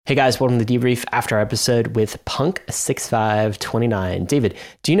Hey guys, welcome to Debrief After Our episode with Punk6529. David,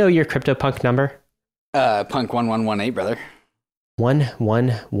 do you know your CryptoPunk number? Punk 1118, brother.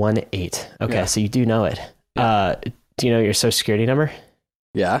 1118. Okay, yeah. So you do know it. Yeah. Do you know your social security number?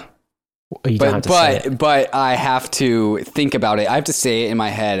 Yeah. You don't have to say it. But I have to think about it. I have to say it in my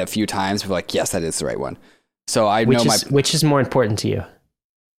head a few times. But like, yes, that is the right one. So I know which is more important to you?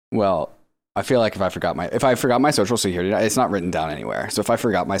 Well, I feel like if I forgot my social security, it's not written down anywhere. So if I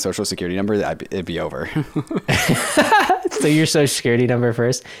forgot my social security number, it'd be over. So your social security number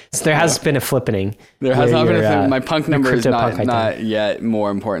first. So there has been a flippening. There has not been a flippening. My punk number is not yet more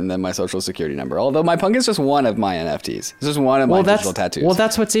important than my social security number. Although my punk is just one of my NFTs. It's just one of my digital tattoos. Well,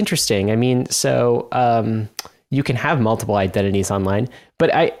 that's what's interesting. I mean, so you can have multiple identities online,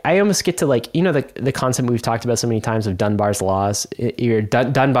 but I almost get to the concept we've talked about so many times of Dunbar's laws, your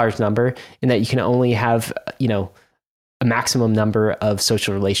Dunbar's number, in that you can only have, a maximum number of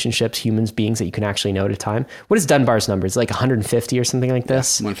social relationships, humans, beings that you can actually know at a time. What is Dunbar's number? It's like 150 or something like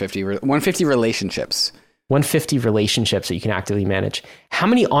this? Yeah, 150 relationships. 150 relationships that you can actively manage. How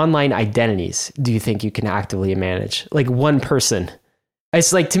many online identities do you think you can actively manage? Like one person.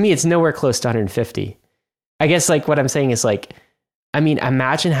 It's like, to me, it's nowhere close to 150. I guess what I'm saying is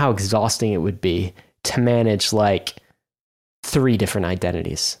imagine how exhausting it would be to manage 3 different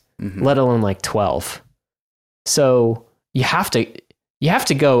identities, let alone 12. So you have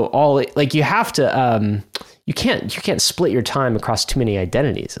to go all, you have to, you can't split your time across too many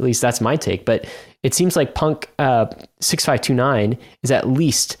identities. At least that's my take, but it seems like Punk 6529 is at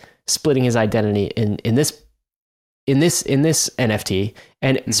least splitting his identity in this NFT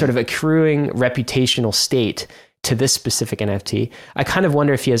and sort of accruing reputational state to this specific NFT. I kind of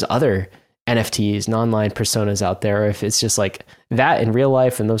wonder if he has other NFTs, non-line personas out there, or if it's just that in real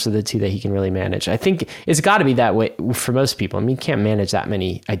life, and those are the 2 that he can really manage. I think it's got to be that way for most people. I mean, you can't manage that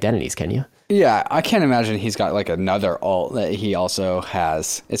many identities, can you? Yeah, I can't imagine he's got another alt that he also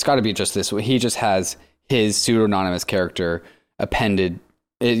has. It's got to be just this. He just has his pseudonymous character appended.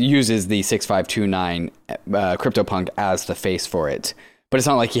 It uses the 6529 CryptoPunk as the face for it. But it's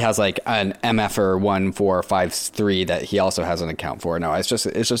not like he has an MFer 1453 that he also has an account for. No, it's just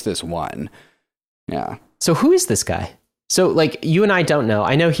this one. Yeah. So who is this guy? So you and I don't know.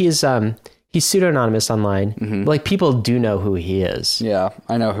 I know he's pseudonymous online. Mm-hmm. People do know who he is. Yeah,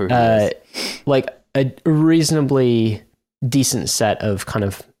 I know who he is. A reasonably decent set of kind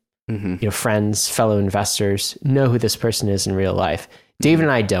of friends, fellow investors know who this person is in real life. David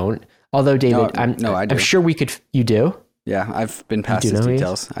and I don't. Although David, I do. I'm sure we could. You do? Yeah, I've been past his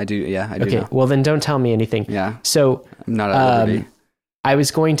details. I do. Yeah, I do. Okay, well then don't tell me anything. Yeah. So I'm not at liberty. I was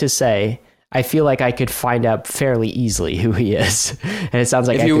going to say, I feel like I could find out fairly easily who he is, and it sounds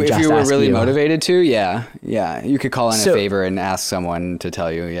like if you were really motivated to, yeah, you could call in a favor and ask someone to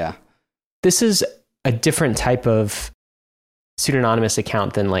tell you. Yeah, this is a different type of pseudonymous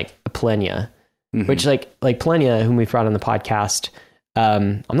account than Plenia, which Plenia, whom we've brought on the podcast.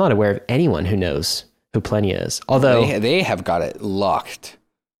 I'm not aware of anyone who knows who Plenia is, although they have got it locked,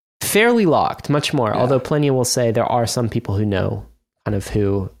 fairly locked, much more. Yeah. Although Plenia will say there are some people who know kind of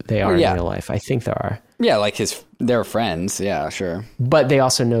who they are in real life. I think there are. Yeah, their friends. Yeah, sure. But they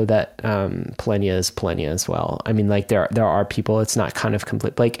also know that Plenia is Plenia as well. I mean, there are people. It's not kind of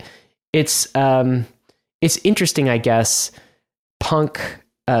complete. It's interesting, I guess. Punk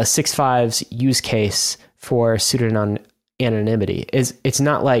 65's use case for pseudonymity is it's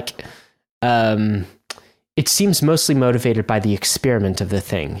not it seems mostly motivated by the experiment of the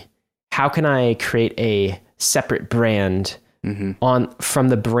thing. How can I create a separate brand from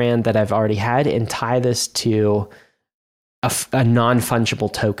the brand that I've already had and tie this to a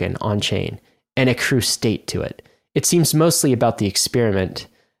non-fungible token on chain and accrue state to it? It seems mostly about the experiment,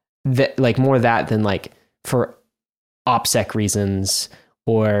 that more that than for OPSEC reasons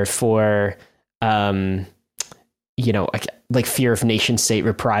or for fear of nation state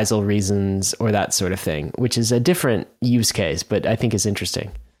reprisal reasons or that sort of thing, which is a different use case, but I think is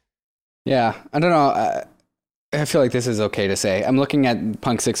interesting. Yeah, I don't know. I feel like this is okay to say. I'm looking at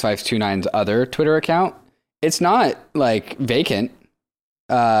Punk6529's other Twitter account. It's not vacant.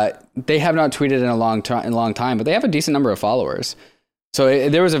 They have not tweeted in a long time, but they have a decent number of followers. So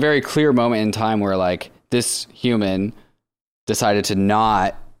there was a very clear moment in time where this human decided to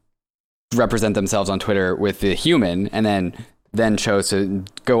not represent themselves on Twitter with the human, and then chose to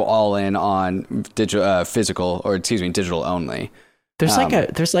go all in on digital only. There's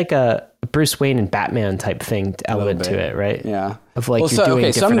a Bruce Wayne and Batman type thing element to it, right? Yeah. Of you're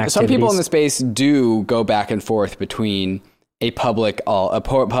doing different activities. Some people in the space do go back and forth between a public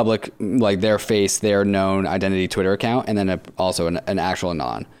their face, their known identity Twitter account, and then also an actual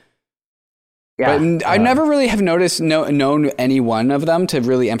anon. Yeah. But I never really have known any one of them to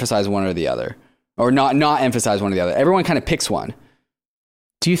really emphasize one or the other, or not emphasize one or the other. Everyone kind of picks one.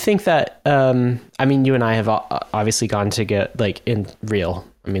 Do you think that, I mean, you and I have obviously gone to get like in real.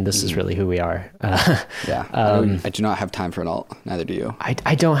 I mean, this is really who we are. Yeah. I do not have time for an alt. Neither do you.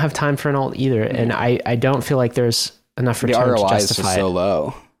 I don't have time for an alt either. And I don't feel like there's enough return the ROI to justify is just so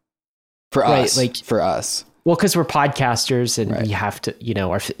low for us. Like for us. Well, because we're podcasters and Right. we have to,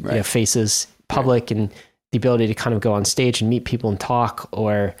 our faces public and the ability to kind of go on stage and meet people and talk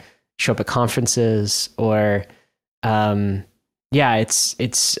or show up at conferences or, I've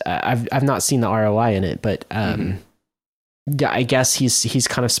not seen the ROI in it, but yeah, I guess he's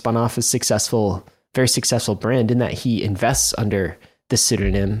kind of spun off a very successful brand in that he invests under the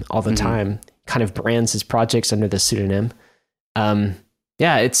pseudonym all the time, kind of brands his projects under the pseudonym.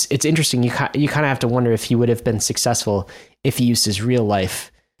 Yeah, it's interesting. You kind of have to wonder if he would have been successful if he used his real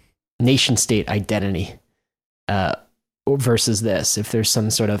life nation state identity versus this, if there's some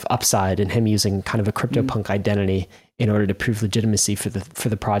sort of upside in him using kind of a CryptoPunk identity in order to prove legitimacy for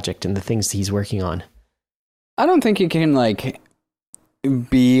the project and the things that he's working on. I don't think it can like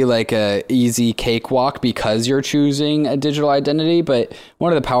be like a easy cakewalk because you're choosing a digital identity. But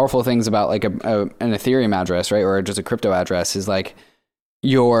one of the powerful things about like an Ethereum address, right, or just a crypto address is like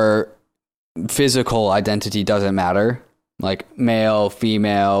your physical identity doesn't matter. Like male,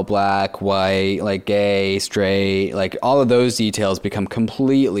 female, black, white, like gay, straight, like all of those details become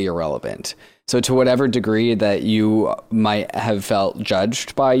completely irrelevant. So to whatever degree that you might have felt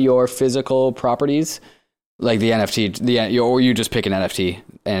judged by your physical properties, like the NFT, or you just pick an NFT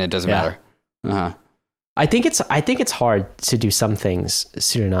and it doesn't matter. Uh-huh. I think it's hard to do some things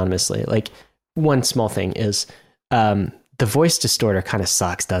pseudonymously. Like one small thing is the voice distorter kind of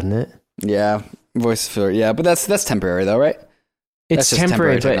sucks, doesn't it? Yeah. Voice filter, yeah, but that's temporary though, right? It's just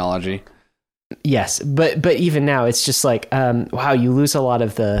temporary technology. Yes, but even now, it's just like, wow, you lose a lot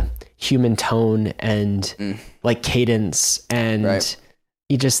of the human tone and like cadence and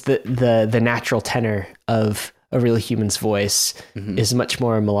you just the natural tenor of a real human's voice is much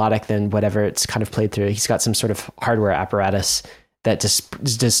more melodic than whatever it's kind of played through. He's got some sort of hardware apparatus that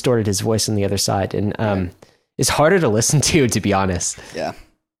distorted his voice on the other side, and it's harder to listen to be honest. Yeah.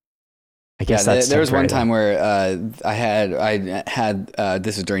 I guess there was one time where I had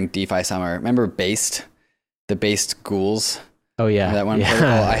this was during DeFi summer. Remember the Based Ghouls? Oh yeah, that one protocol.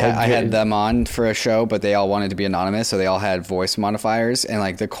 I had them on for a show, but they all wanted to be anonymous, so they all had voice modifiers, and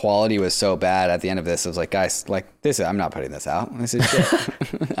like the quality was so bad. At the end of this, I was like, guys, like I'm not putting this out. This is shit.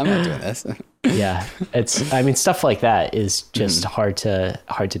 I'm not doing this. Yeah, stuff like that is just hard to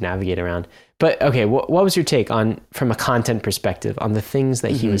navigate around. But okay, what was your take on, from a content perspective, on the things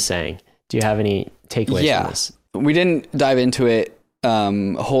that he was saying? Do you have any takeaways from this? We didn't dive into it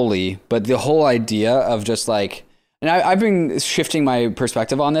wholly, but the whole idea of just like, and I've been shifting my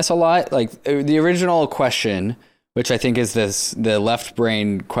perspective on this a lot. Like the original question, which I think is the left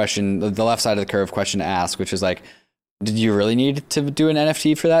brain question, the left side of the curve question to ask, which is like, did you really need to do an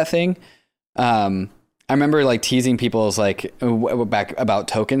NFT for that thing? I remember like teasing people's like back about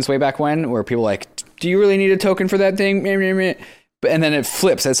tokens way back when, where people like, do you really need a token for that thing? And then it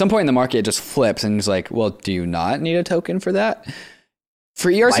flips. At some point in the market, it just flips, and it's like, well, do you not need a token for that?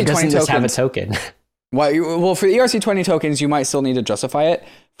 For ERC20 Why doesn't this have a token? Why? Well, for ERC20 tokens, you might still need to justify it.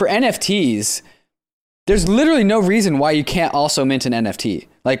 For NFTs, there's literally no reason why you can't also mint an NFT.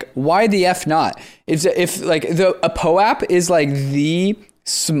 Like, why the F not? If like a POAP is like the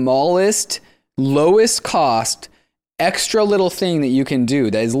smallest, lowest cost, extra little thing that you can do,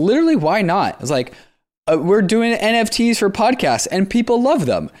 that is literally why not? It's like, we're doing NFTs for podcasts and people love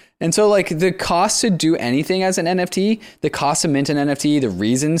them. And so like the cost to do anything as an NFT, the cost to mint an NFT, the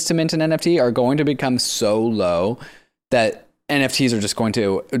reasons to mint an NFT are going to become so low that NFTs are just going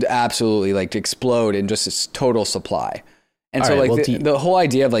to absolutely like explode in just its total supply. And so like the whole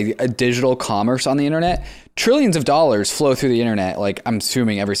idea of like a digital commerce on the internet, trillions of dollars flow through the internet, like I'm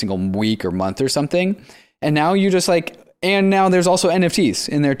assuming every single week or month or something. And now you just like, and now there's also NFTs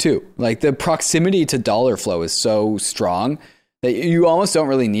in there too. Like the proximity to dollar flow is so strong that you almost don't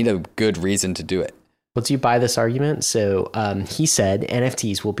really need a good reason to do it. Well, do you buy this argument? So he said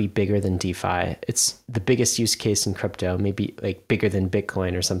NFTs will be bigger than DeFi. It's the biggest use case in crypto, maybe like bigger than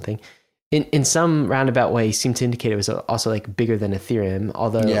Bitcoin or something. In some roundabout way, he seemed to indicate it was also like bigger than Ethereum.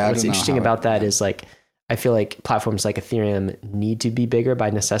 Although what's interesting about that is like, I feel like platforms like Ethereum need to be bigger by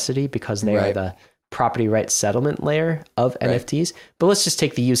necessity because they are the property rights settlement layer of NFTs. But let's just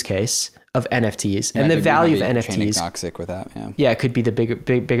take the use case of NFTs and the value of NFTs. Toxic with that, yeah, it could be the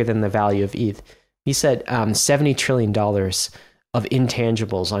bigger than the value of ETH. He said $70 trillion of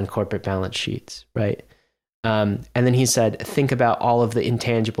intangibles on corporate balance sheets, right? And then he said, think about all of the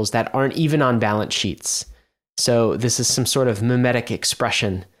intangibles that aren't even on balance sheets. So this is some sort of mimetic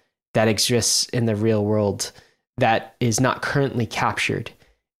expression that exists in the real world that is not currently captured.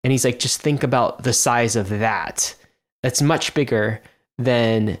 And he's like, just think about the size of that. That's much bigger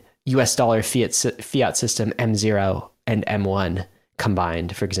than US dollar fiat system M0 and M1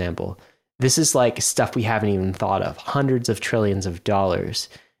 combined, for example. This is like stuff we haven't even thought of. Hundreds of trillions of dollars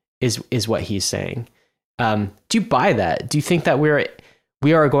is what he's saying. Do you buy that? Do you think that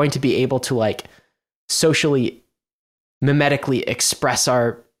we are going to be able to like socially, mimetically express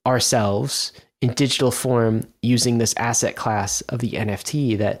ourselves in digital form using this asset class of the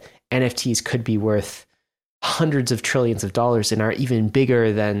NFT, that NFTs could be worth hundreds of trillions of dollars and are even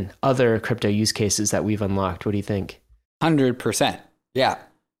bigger than other crypto use cases that we've unlocked? What do you think? 100%. Yeah.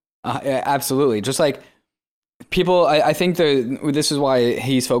 Yeah, absolutely. Just like people, I think this is why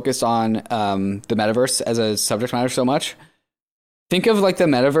he's focused on the metaverse as a subject matter so much. Think of like the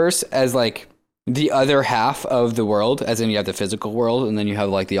metaverse as like the other half of the world, as in you have the physical world and then you have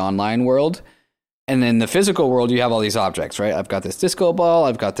like the online world. And then the physical world, you have all these objects, right? I've got this disco ball.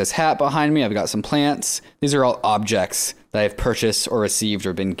 I've got this hat behind me. I've got some plants. These are all objects that I've purchased or received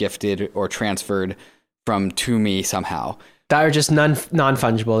or been gifted or transferred to me somehow. That are just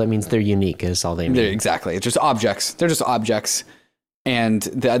non-fungible. That means they're unique is all they mean. Exactly. It's just objects. They're just objects. And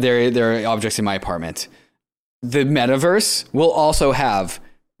they're objects in my apartment. The metaverse will also have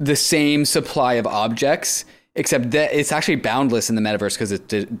the same supply of objects, except that it's actually boundless in the metaverse because it's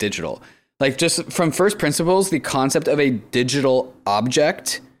digital. Like just from first principles, the concept of a digital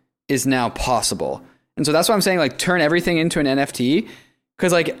object is now possible. And so that's why I'm saying like turn everything into an NFT,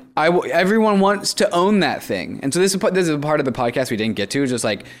 because like everyone wants to own that thing. And so this is a part of the podcast we didn't get to, just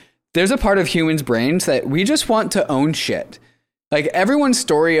like there's a part of humans' brains that we just want to own shit. Like everyone's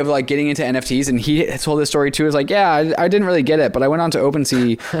story of like getting into NFTs, and he told this story too, is like, yeah, I didn't really get it, but I went on to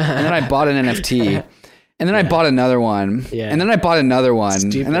OpenSea and then I bought an NFT. And then I bought another one. Yeah. And then I bought another one.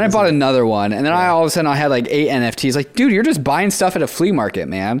 Stupid, and then I bought another one. And then all of a sudden I had like 8 NFTs. Like, dude, you're just buying stuff at a flea market,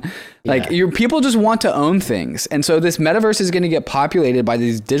 man. Like people just want to own things. And so this metaverse is going to get populated by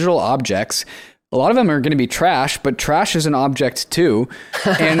these digital objects. A lot of them are going to be trash, but trash is an object too.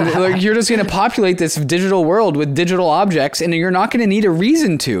 And like, you're just going to populate this digital world with digital objects, and you're not going to need a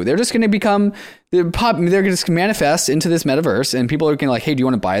reason to. They're just going to become, they're going to just manifest into this metaverse, and people are going to be like, hey, do you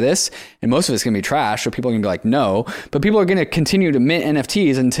want to buy this? And most of it's going to be trash, so people are going to be like, no. But people are going to continue to mint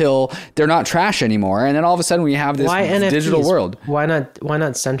NFTs until they're not trash anymore. And then all of a sudden we have this digital world. Why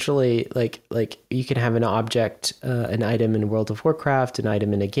not centrally, like you can have an object, an item in World of Warcraft, an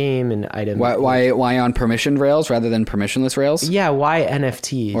item in a game, an item. Why on permissioned rails rather than permissionless rails? Yeah, why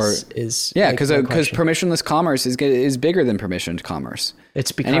NFTs because permissionless commerce is bigger than permissioned commerce.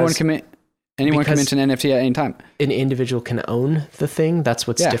 It's because anyone can mint an NFT at any time. An individual can own the thing. That's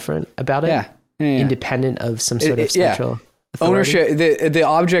what's different about it. Yeah. Independent of some sort of central authority. Ownership. The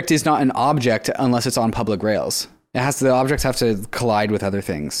object is not an object unless it's on public rails. The objects have to collide with other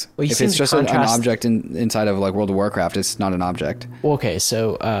things. Well, if it's just an object inside of like World of Warcraft, it's not an object. Well, okay,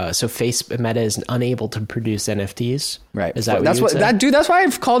 so Meta is unable to produce NFTs, right? Is that that's why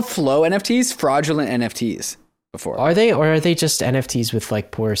I've called flow NFTs fraudulent NFTs before. Are they, or are they just NFTs with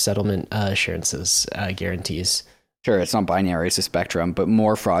like poor settlement assurances, guarantees? Sure, it's not binary; it's a spectrum, but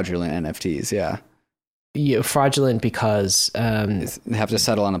more fraudulent NFTs. Yeah, fraudulent because they have to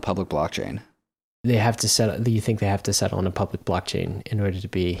settle on a public blockchain. They have to settle. You think they have to settle on a public blockchain in order to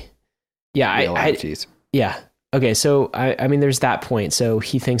be? Yeah, NFTs. Yeah. Okay. So I mean, there's that point. So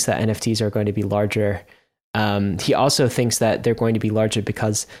he thinks that NFTs are going to be larger. He also thinks that they're going to be larger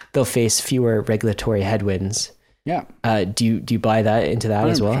because they'll face fewer regulatory headwinds. Yeah. Do you buy that into that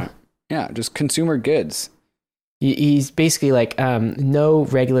 100%. As well? Yeah, just consumer goods. He's basically like, no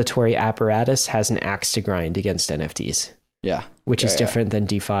regulatory apparatus has an axe to grind against NFTs. Yeah. Which is different than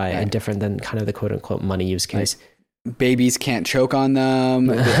DeFi and different than kind of the quote unquote money use case. Like, babies can't choke on them.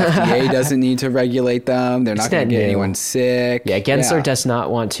 The FDA doesn't need to regulate them. They're not going to get anyone sick. Yeah. Gensler does not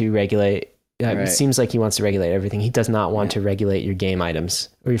want to regulate. It seems like he wants to regulate everything. He does not want to regulate your game items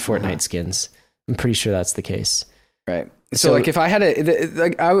or your Fortnite skins. I'm pretty sure that's the case. Right. So like if I had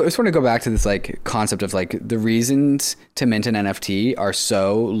I just want to go back to this like concept of like the reasons to mint an NFT are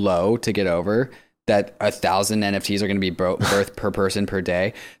so low to get over that 1,000 NFTs are going to be birthed per person per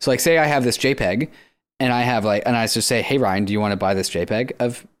day. So like, say I have this JPEG and I just say, hey, Ryan, do you want to buy this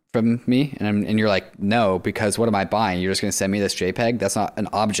JPEG from me? And you're like, no, because what am I buying? You're just going to send me this JPEG? That's not an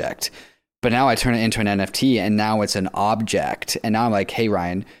object. But now I turn it into an NFT and now it's an object. And now I'm like, hey,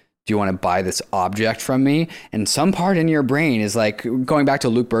 Ryan, Do you want to buy this object from me? And some part in your brain is like, going back to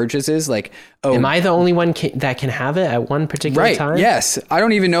Luke Burgess's, like, oh, am I the only one that can have it at one particular time? Yes. I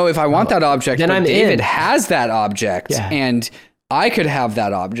don't even know if I want that object, then but David in. has that object and I could have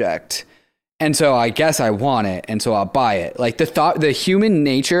that object. And so I guess I want it. And so I'll buy it. Like the human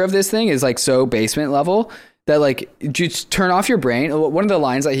nature of this thing is like so basement level that like, just turn off your brain. One of the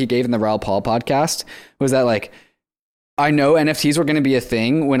lines that he gave in the Raoul Paul podcast was that like, I know NFTs were going to be a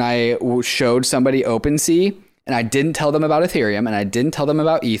thing when I showed somebody OpenSea and I didn't tell them about Ethereum and I didn't tell them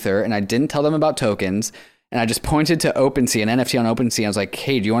about Ether and I didn't tell them about tokens. And I just pointed to OpenSea, an NFT on OpenSea. I was like,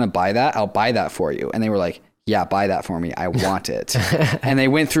 hey, do you want to buy that? I'll buy that for you. And they were like, yeah, buy that for me. I want it. And they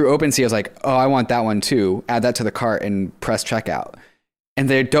went through OpenSea. I was like, oh, I want that one too. Add that to the cart and press checkout. And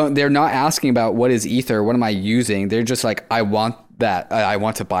they're not asking about what is Ether? What am I using? They're just like, I want that. I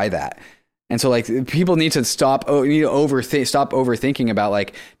want to buy that. And so like people need to stop overthinking about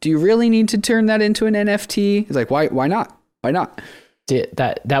like, do you really need to turn that into an NFT? It's like, why not? Why not?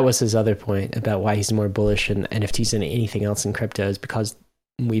 That was his other point about why he's more bullish in NFTs than anything else in crypto, is because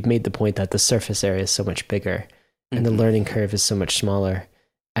we've made the point that the surface area is so much bigger and the learning curve is so much smaller,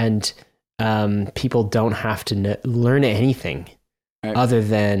 and people don't have to learn anything other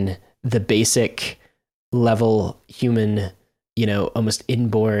than the basic level human, almost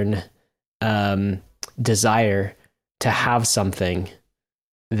inborn desire to have something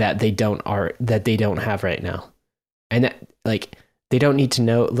that they don't have right now. And that, like, they don't need to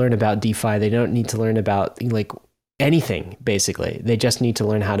learn about DeFi. They don't need to learn about like anything, basically. They just need to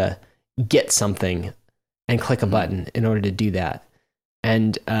learn how to get something and click a button in order to do that.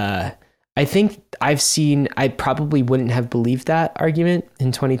 And I think I probably wouldn't have believed that argument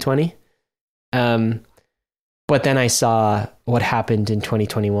in 2020. But then I saw what happened in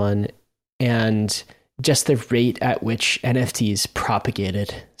 2021 and just the rate at which NFTs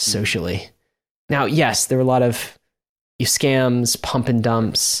propagated socially. Now, yes, there were a lot of scams, pump and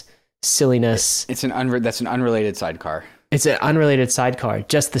dumps, silliness. That's an unrelated sidecar. It's an unrelated sidecar.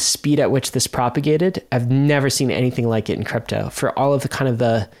 Just the speed at which this propagated, I've never seen anything like it in crypto. For all of the kind of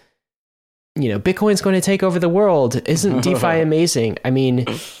the, Bitcoin's going to take over the world. Isn't DeFi amazing? I mean,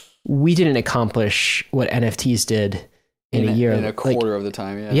 we didn't accomplish what NFTs did in a year. In a quarter of the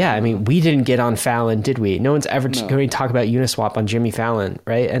time, yeah. Yeah, I mean, we didn't get on Fallon, did we? No one's ever going to talk about Uniswap on Jimmy Fallon,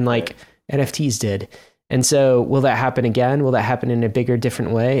 right? And NFTs did. And so will that happen again? Will that happen in a bigger,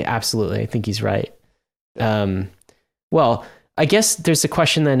 different way? Absolutely. I think he's right. Yeah. Well, I guess there's a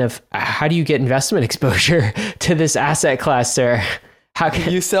question then of how do you get investment exposure to this asset class, sir? How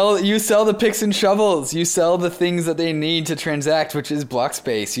can you sell the picks and shovels? You sell the things that they need to transact, which is block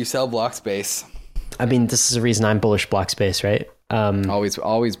space. You sell block space. I mean, this is the reason I'm bullish block space, right?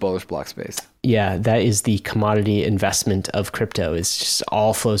 Always bullish block space. Yeah, that is the commodity investment of crypto. It's just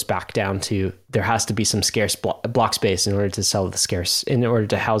all flows back down to there has to be some scarce block space in order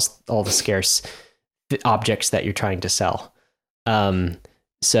to house all the scarce objects that you're trying to sell.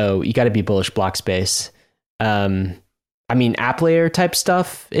 So you got to be bullish block space. I mean, app layer type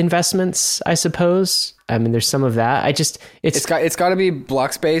stuff, investments, I suppose. I mean, there's some of that. It's got to be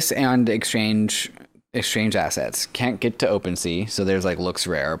block space and exchange assets. Can't get to OpenSea, so there's like Looks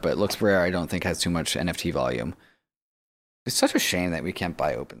Rare, but Looks Rare I don't think has too much NFT volume. It's such a shame that we can't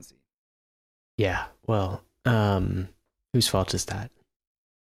buy OpenSea. Yeah, well, whose fault is that?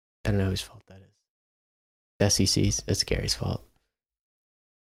 I don't know whose fault that is. SEC's. It's Gary's fault.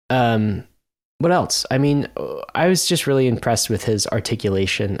 What else? I mean, I was just really impressed with his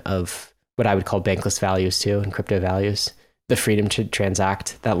articulation of what I would call bankless values too, and crypto values, the freedom to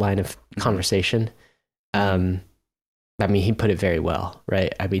transact, that line of conversation. I mean, he put it very well,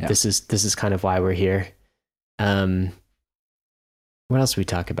 right? I mean, this is kind of why we're here. What else did we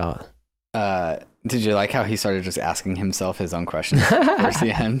talk about? Did you like how he started just asking himself his own questions towards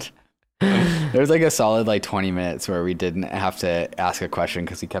the end? There was like a solid 20 minutes where we didn't have to ask a question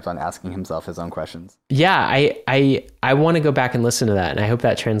because he kept on asking himself his own questions. Yeah, I want to go back and listen to that, and I hope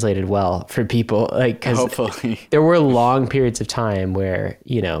that translated well for people. Because hopefully there were long periods of time where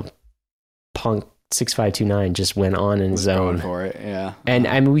Punk 6529 just went on in his own for it, yeah. And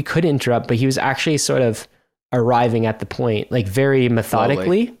I mean, we could interrupt, but he was actually sort of arriving at the point, very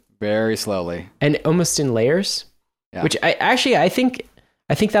methodically, very slowly, and almost in layers. Yeah. Which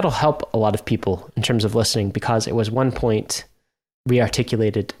I think that'll help a lot of people in terms of listening, because it was one point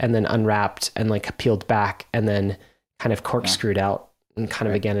re-articulated and then unwrapped and peeled back and then kind of corkscrewed out and kind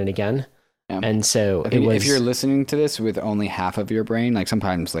of again and again. Yeah. And so if you're listening to this with only half of your brain,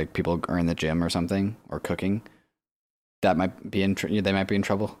 sometimes people are in the gym or something or cooking, that might be they might be in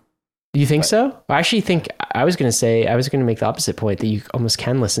trouble. Do you think so? I actually think I was going to make the opposite point that you almost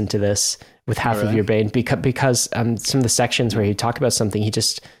can listen to this with half of your brain because some of the sections where he talked about something, he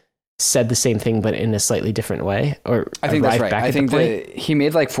just said the same thing, but in a slightly different way. Or I think that's right. I think that he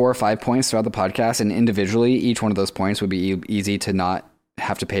made like 4 or 5 points throughout the podcast, and individually, each one of those points would be easy to not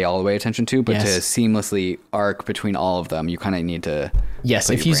have to pay all the way attention to, but to seamlessly arc between all of them, you kind of need to.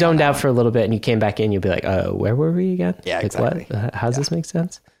 Yes, if you zoned out for a little bit and you came back in, you'll be like, "Oh, where were we again? Yeah, like, exactly. What? How does this make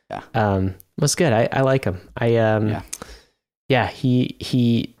sense?" Yeah. Was good. I like him. He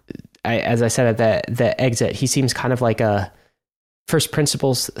as I said at the exit, he seems kind of like a first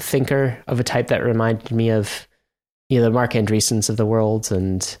principles thinker of a type that reminded me of, the Mark Andreessens of the world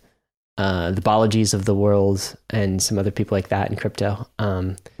and the Bolliges of the world and some other people like that in crypto.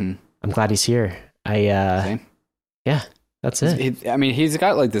 I'm glad he's here. That's it. He's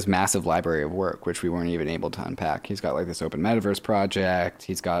got like this massive library of work, which we weren't even able to unpack. He's got like this open metaverse project.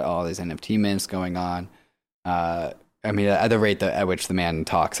 He's got all these NFT mints going on. At the rate at which the man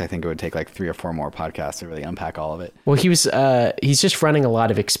talks, I think it would take like 3 or 4 more podcasts to really unpack all of it. Well, he's just running a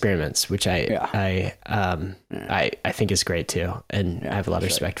lot of experiments, which I think is great too. And I have a lot of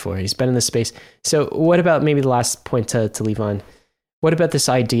respect for. He's been in this space. So what about maybe the last point to leave on? What about this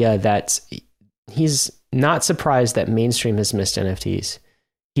idea that he's not surprised that mainstream has missed NFTs?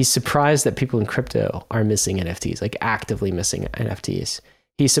 He's surprised that people in crypto are missing NFTs, like actively missing NFTs.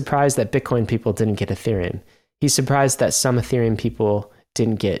 He's surprised that Bitcoin people didn't get Ethereum. He's surprised that some Ethereum people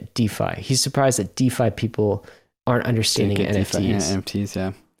didn't get DeFi. He's surprised that DeFi people aren't understanding NFTs. NFTs,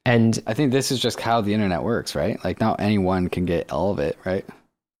 yeah. And I think this is just how the internet works, right? Like not anyone can get all of it, right?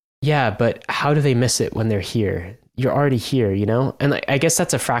 Yeah, but how do they miss it when they're here? You're already here, And I guess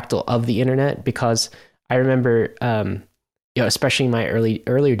that's a fractal of the internet, because I remember, especially in my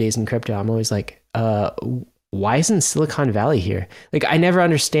earlier days in crypto, I'm always like, why isn't Silicon Valley here? Like, I never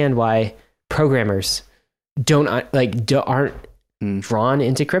understand why programmers aren't drawn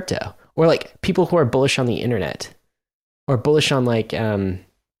into crypto, or like people who are bullish on the internet or bullish on like,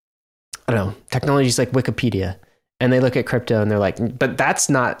 technologies like Wikipedia, and they look at crypto and they're like, but that's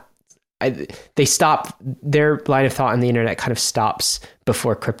not, they stop, their line of thought on the internet kind of stops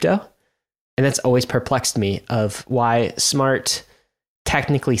before crypto. And that's always perplexed me of why smart,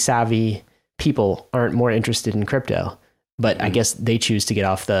 technically savvy people aren't more interested in crypto. But I guess they choose to get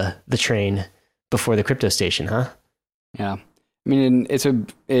off the train before the crypto station, huh? Yeah.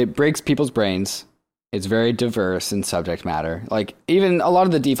 It breaks people's brains. It's very diverse in subject matter. Like even a lot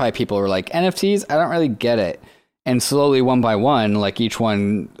of the DeFi people were like, NFTs, I don't really get it. And slowly, one by one, like each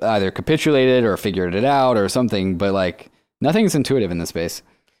one either capitulated or figured it out or something. But like nothing's intuitive in this space.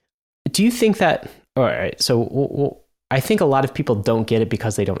 Do you think that, all right, so I think a lot of people don't get it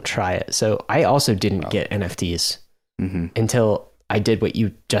because they don't try it. So I also didn't get NFTs until I did what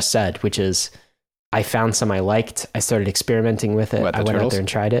you just said, which is I found some I liked. I started experimenting with it. I went out there and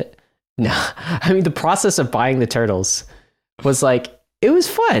tried it. No, the process of buying the turtles was like, it was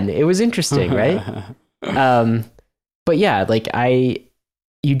fun. It was interesting, right? But yeah, like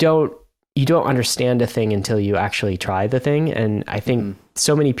you don't understand a thing until you actually try the thing. And I think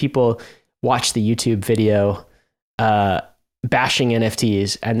so many people watch the YouTube video bashing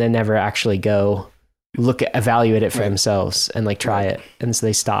NFTs and then never actually go evaluate it for themselves and like try it. And so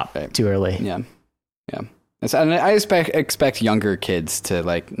they stop too early. Yeah. Yeah. And I expect younger kids to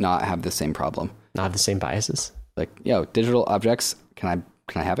like not have the same problem. Not have the same biases. Like, digital objects, can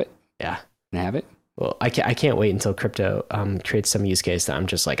I have it? Yeah. Can I have it? Well, I can't wait until crypto creates some use case that I'm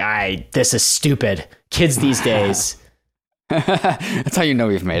just like, this is stupid. Kids these days. That's how you know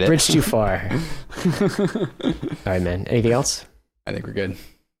we've made it. Bridge too far. All right, man. Anything else? I think we're good.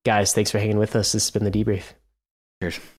 Guys, thanks for hanging with us. This has been the debrief. Cheers.